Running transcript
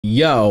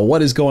Yo,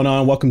 what is going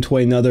on? Welcome to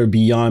another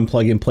Beyond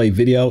Plug and Play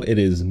video. It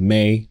is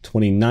May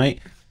 29th.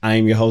 I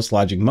am your host,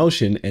 Logic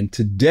Motion, and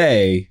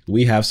today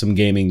we have some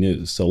gaming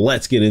news. So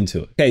let's get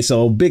into it. Okay,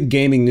 so big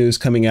gaming news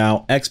coming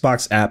out.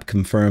 Xbox app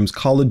confirms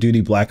Call of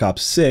Duty Black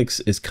Ops 6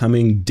 is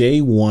coming day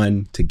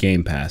one to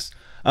Game Pass.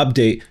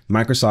 Update,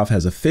 Microsoft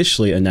has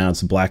officially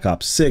announced Black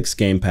Ops 6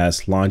 Game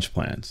Pass launch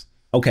plans.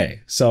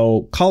 Okay,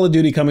 so Call of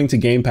Duty coming to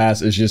Game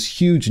Pass is just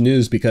huge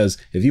news because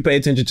if you pay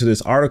attention to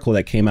this article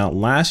that came out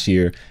last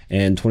year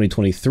in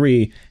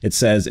 2023, it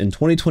says in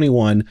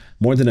 2021,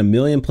 more than 1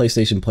 million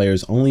PlayStation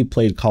players only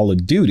played Call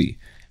of Duty,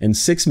 and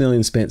 6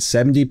 million spent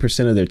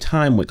 70% of their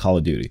time with Call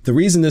of Duty. The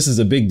reason this is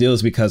a big deal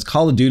is because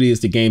Call of Duty is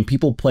the game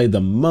people play the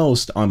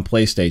most on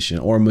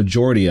PlayStation, or a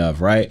majority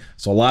of, right?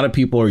 So a lot of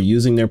people are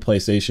using their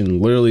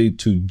PlayStation literally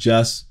to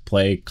just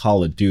play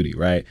Call of Duty,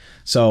 right?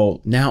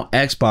 So now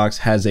Xbox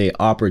has a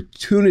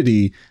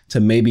opportunity to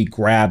maybe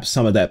grab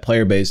some of that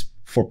player base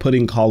for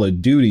putting Call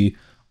of Duty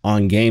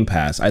on Game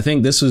Pass. I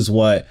think this is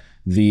what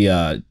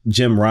the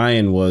Jim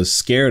Ryan was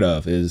scared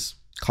of, is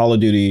Call of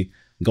Duty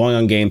going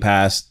on Game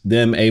Pass,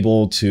 them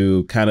able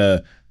to kind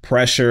of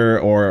pressure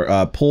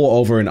or pull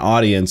over an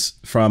audience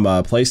from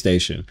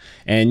PlayStation.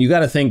 And you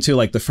got to think too,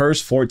 like the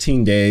first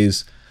 14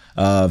 days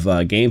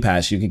of Game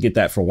Pass, you could get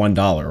that for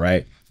 $1,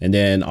 right? And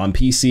then on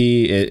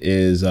PC,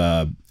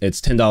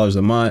 it's $10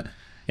 a month.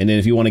 And then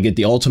if you want to get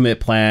the ultimate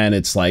plan,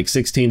 it's like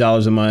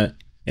 $16 a month.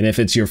 And if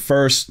it's your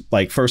first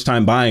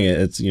time buying it,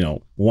 it's, you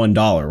know,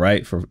 $1,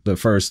 right? For the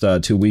first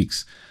 2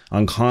 weeks.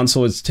 On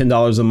console, it's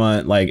 $10 a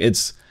month. Like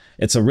it's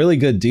a really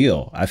good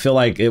deal. I feel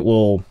like it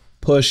will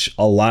push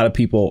a lot of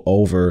people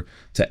over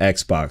to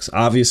Xbox.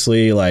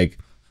 Obviously, like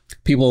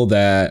people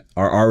that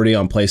are already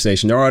on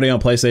PlayStation, they're already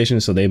on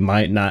PlayStation, so they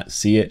might not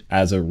see it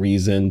as a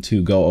reason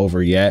to go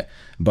over yet.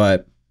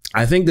 But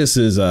I think this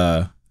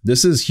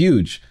is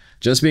huge.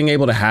 Just being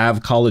able to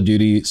have Call of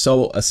Duty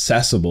so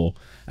accessible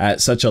at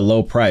such a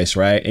low price,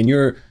 right? And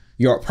you're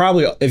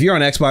probably, if you're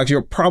on Xbox,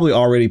 you're probably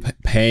already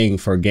paying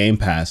for Game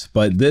Pass.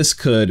 But this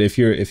could, if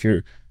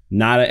you're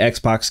not an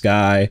Xbox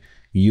guy,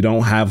 you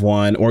don't have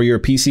one, or you're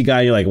a PC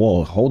guy, you're like,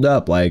 whoa, hold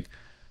up, like,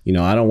 you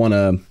know, I don't want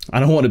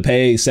to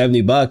pay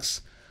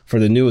 $70 for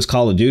the newest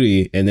Call of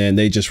Duty, and then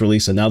they just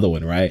release another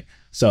one, right?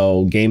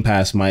 So Game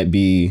Pass might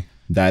be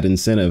that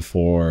incentive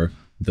for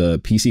the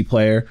PC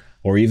player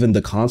or even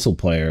the console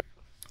player.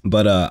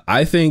 But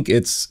I think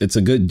it's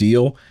a good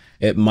deal.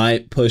 It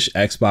might push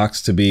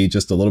Xbox to be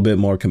just a little bit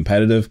more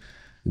competitive,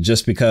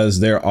 just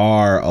because there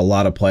are a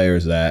lot of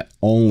players that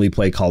only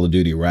play Call of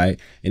Duty, right?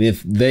 And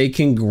if they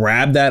can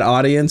grab that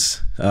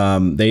audience,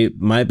 they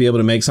might be able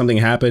to make something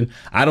happen.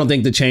 I don't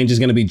think the change is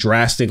going to be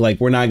drastic. Like,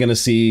 we're not going to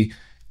see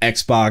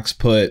Xbox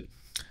put,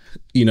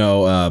 you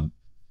know,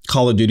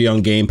 Call of Duty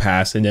on Game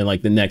Pass and then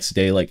like the next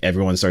day, like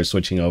everyone starts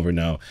switching over.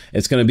 No,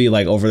 it's going to be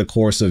like over the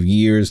course of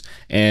years.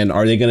 And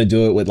are they going to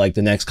do it with like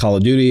the next Call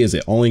of Duty? Is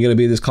it only going to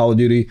be this Call of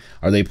Duty?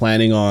 Are they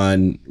planning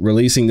on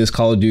releasing this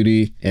Call of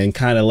Duty and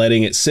kind of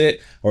letting it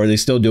sit? Or are they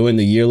still doing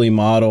the yearly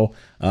model?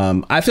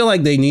 I feel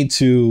like they need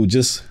to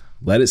just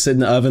let it sit in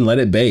the oven, let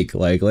it bake,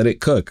 like let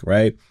it cook,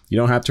 right? You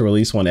don't have to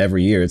release one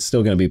every year. It's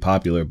still going to be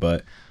popular,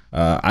 but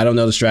I don't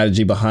know the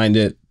strategy behind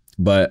it.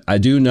 But I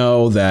do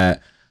know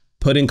that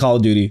putting Call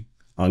of Duty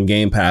on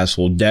Game Pass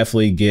will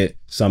definitely get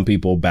some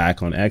people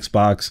back on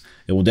Xbox.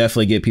 It will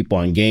definitely get people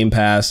on Game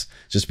Pass,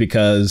 just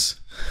because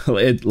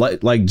it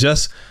like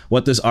just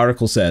what this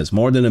article says,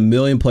 more than 1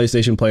 million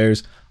PlayStation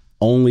players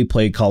only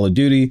played Call of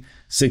Duty.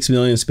 6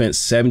 million spent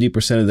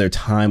 70% of their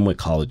time with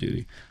Call of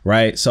Duty,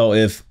 right? So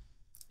if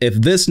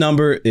this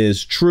number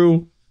is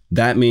true,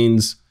 that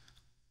means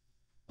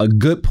a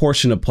good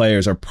portion of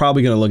players are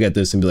probably going to look at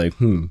this and be like,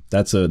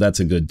 that's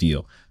a good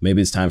deal.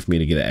 Maybe it's time for me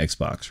to get an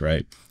Xbox,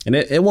 right? And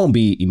it won't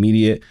be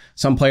immediate.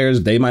 Some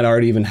players, they might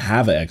already even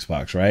have an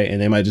Xbox, right?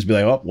 And they might just be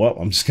like, oh, well,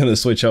 I'm just going to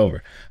switch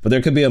over. But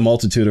there could be a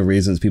multitude of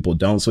reasons people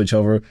don't switch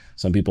over.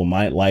 Some people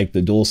might like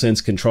the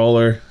DualSense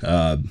controller,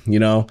 you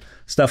know,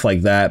 stuff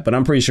like that. But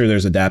I'm pretty sure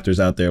there's adapters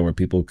out there where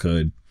people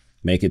could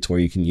make it to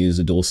where you can use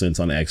the DualSense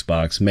on the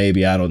Xbox.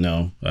 Maybe, I don't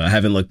know. I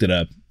haven't looked it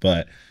up,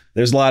 but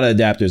there's a lot of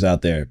adapters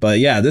out there. But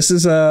yeah, this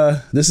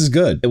is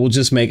good. It will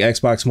just make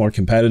Xbox more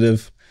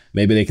competitive.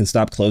 Maybe they can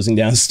stop closing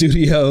down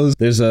studios.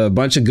 There's a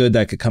bunch of good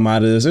that could come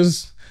out of this.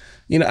 There's,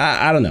 you know,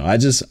 I don't know.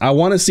 I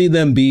want to see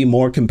them be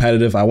more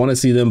competitive. I want to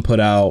see them put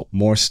out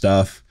more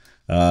stuff.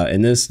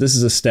 And this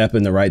is a step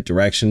in the right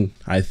direction,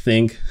 I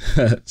think.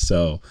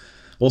 So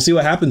we'll see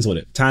what happens with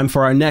it. Time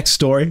for our next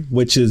story,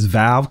 which is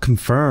Valve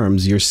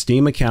confirms your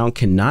Steam account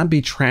cannot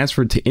be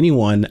transferred to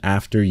anyone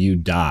after you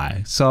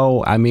die.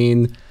 So, I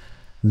mean,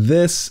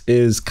 this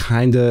is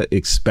kind of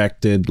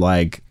expected.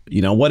 Like,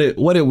 you know, what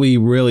did we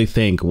really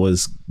think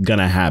was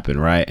gonna happen,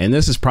 right? And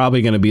this is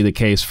probably gonna be the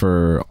case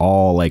for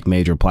all like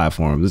major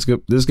platforms. This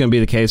is gonna be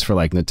the case for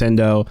like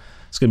Nintendo.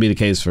 It's gonna be the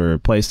case for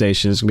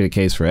PlayStation. It's gonna be the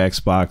case for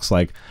Xbox.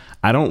 Like,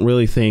 I don't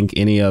really think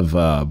any of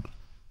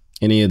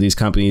these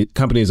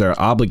companies are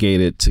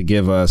obligated to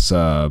give us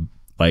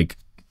like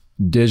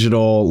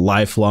digital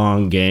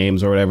lifelong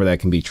games or whatever that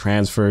can be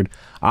transferred.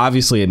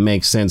 Obviously, it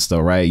makes sense though,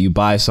 right? You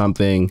buy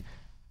something,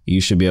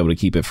 you should be able to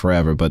keep it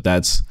forever, but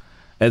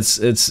it's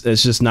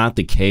just not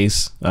the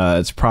case.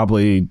 It's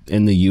probably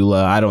in the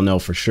EULA. I don't know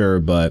for sure,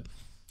 but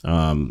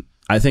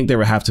I think there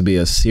would have to be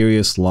a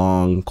serious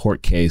long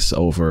court case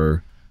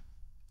over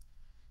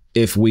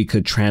if we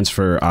could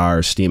transfer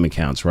our Steam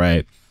accounts,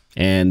 right?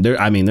 And there,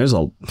 I mean, there's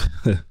a,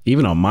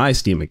 even on my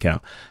Steam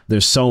account,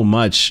 there's so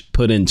much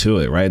put into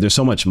it, right? There's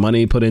so much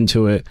money put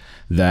into it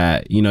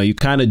that, you know, you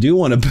kind of do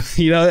want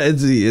to, you know,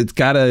 it's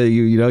gotta,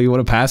 you know, you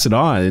want to pass it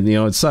on, and, you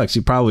know, it sucks.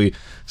 You probably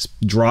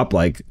drop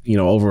like, you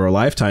know, over a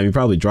lifetime, you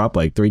probably drop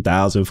like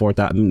 3,000,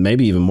 4,000,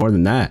 maybe even more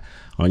than that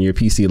on your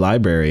PC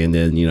library. And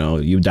then, you know,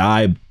 you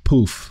die,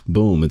 poof,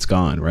 boom, it's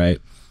gone, right?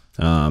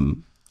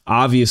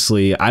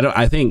 Obviously,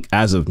 I think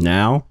as of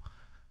now,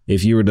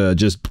 if you were to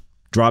just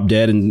drop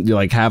dead and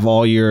like have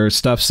all your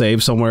stuff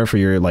saved somewhere for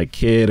your like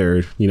kid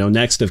or, you know,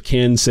 next of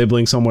kin,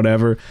 sibling, some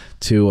whatever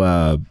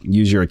to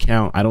use your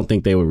account, I don't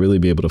think they would really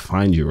be able to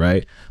find you,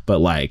 right? But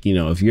like, you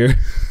know, if you're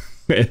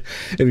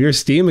if your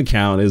Steam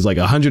account is like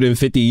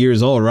 150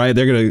 years old, right,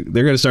 they're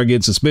gonna start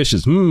getting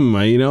suspicious.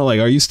 You know,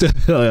 like, are you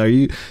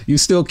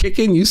still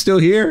kicking? You still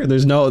here?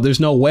 There's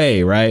no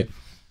way, right?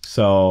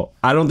 So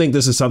I don't think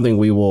this is something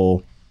we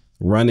will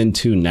run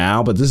into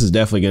now, but this is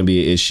definitely going to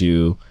be an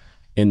issue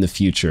in the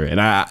future. And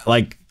I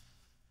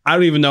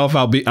don't even know if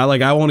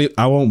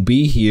I won't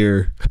be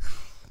here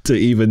to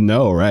even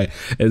know, right?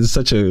 This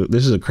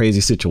is a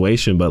crazy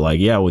situation, but like,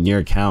 yeah, when your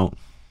account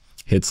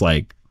hits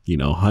like, you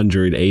know,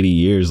 180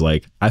 years,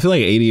 like I feel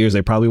like 80 years,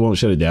 they probably won't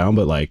shut it down.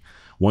 But like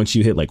once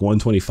you hit like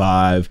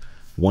 125,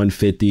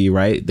 150,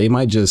 right, they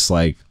might just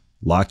like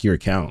lock your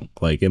account.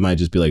 Like it might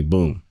just be like,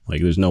 boom,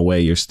 like there's no way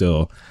you're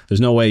still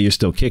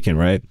kicking,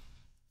 right?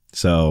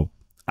 So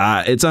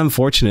it's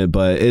unfortunate,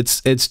 but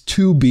it's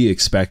to be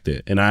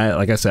expected. And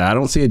like I said, I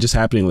don't see it just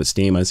happening with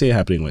Steam. I see it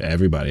happening with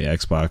everybody,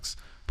 Xbox,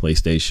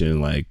 PlayStation.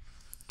 Like,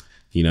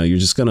 you know, you're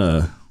just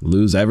gonna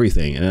lose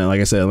everything. And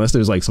like I said, unless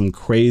there's like some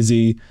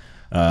crazy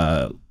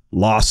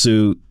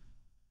lawsuit,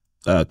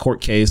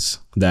 court case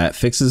that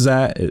fixes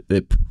that,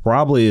 it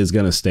probably is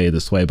gonna stay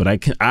this way. But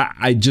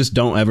I just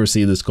don't ever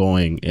see this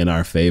going in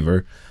our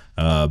favor,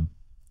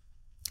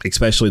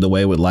 especially the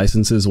way with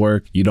licenses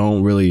work. You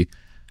don't really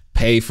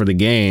pay for the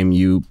game,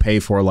 you pay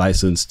for a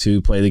license to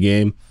play the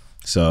game.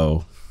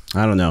 So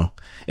I don't know,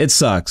 it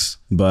sucks,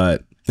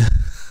 but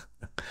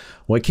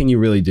what can you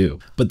really do?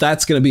 But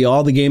that's going to be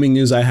all the gaming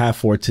news I have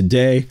for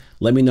today.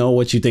 Let me know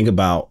what you think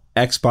about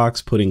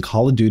Xbox putting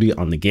Call of Duty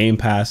on the Game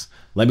Pass.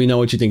 Let me know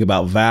what you think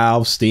about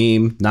Valve,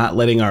 Steam not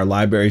letting our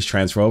libraries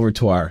transfer over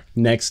to our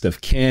next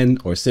of kin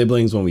or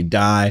siblings when we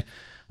die.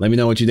 Let me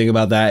know what you think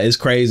about that. It's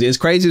crazy. It's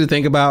crazy to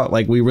think about.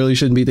 Like, we really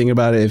shouldn't be thinking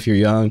about it if you're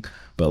young.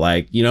 But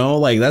like, you know,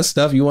 like that's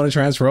stuff you want to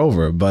transfer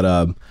over.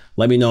 But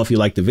let me know if you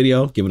liked the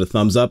video. Give it a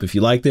thumbs up if you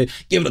liked it.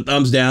 Give it a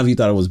thumbs down if you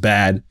thought it was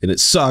bad and it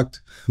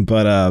sucked.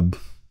 But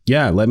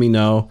yeah, let me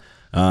know.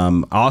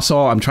 Also,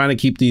 I'm trying to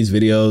keep these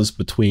videos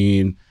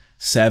between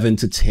 7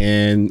 to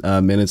 10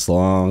 minutes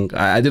long.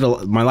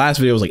 My last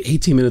video was like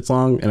 18 minutes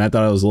long, and I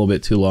thought it was a little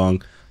bit too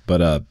long.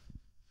 But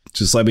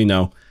just let me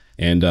know.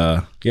 And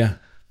yeah,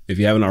 if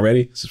you haven't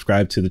already,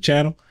 subscribe to the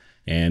channel,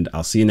 and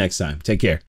I'll see you next time. Take care.